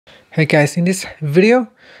Hey guys, in this video,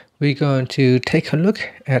 we're going to take a look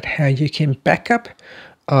at how you can backup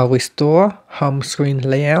or restore home screen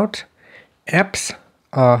layout, apps,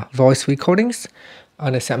 or voice recordings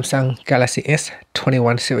on the Samsung Galaxy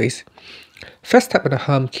S21 series. First, tap on the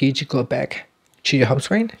home key to go back to your home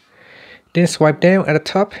screen. Then swipe down at the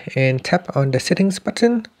top and tap on the settings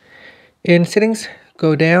button. In settings,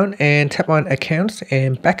 go down and tap on accounts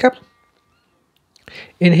and backup.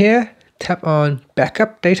 In here, tap on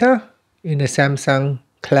backup data in the Samsung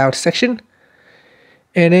cloud section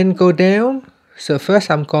and then go down. So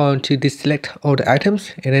first I'm going to deselect all the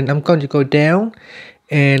items and then I'm going to go down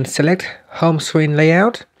and select home screen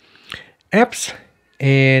layout, apps,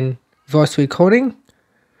 and voice recording.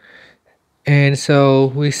 And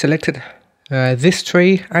so we selected these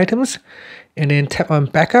three items and then tap on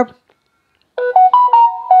backup.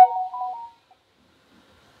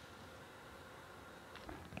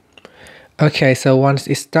 Okay, so once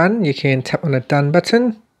it's done, you can tap on the done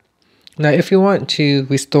button. Now, if you want to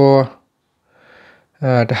restore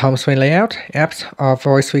the home screen layout, apps, or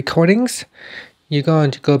voice recordings, you're going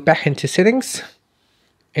to go back into settings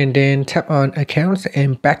and then tap on accounts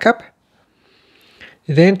and backup.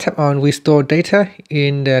 Then tap on restore data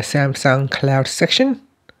in the Samsung cloud section.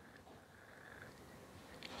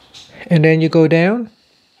 And then you go down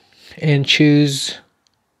and choose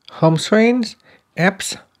home screens,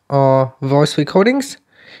 apps, or voice recordings,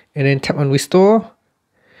 and then tap on restore,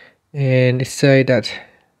 and it say that,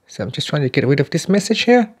 so I'm just trying to get rid of this message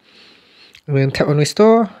here, and then tap on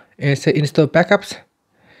restore and say install backups,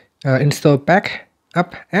 install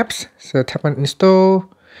backup apps. So tap on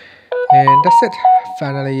install and that's it.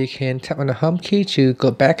 Finally, you can tap on the home key to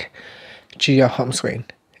go back to your home screen,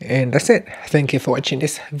 and that's it. Thank you for watching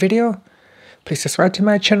this video. Please subscribe to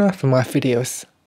my channel for more videos.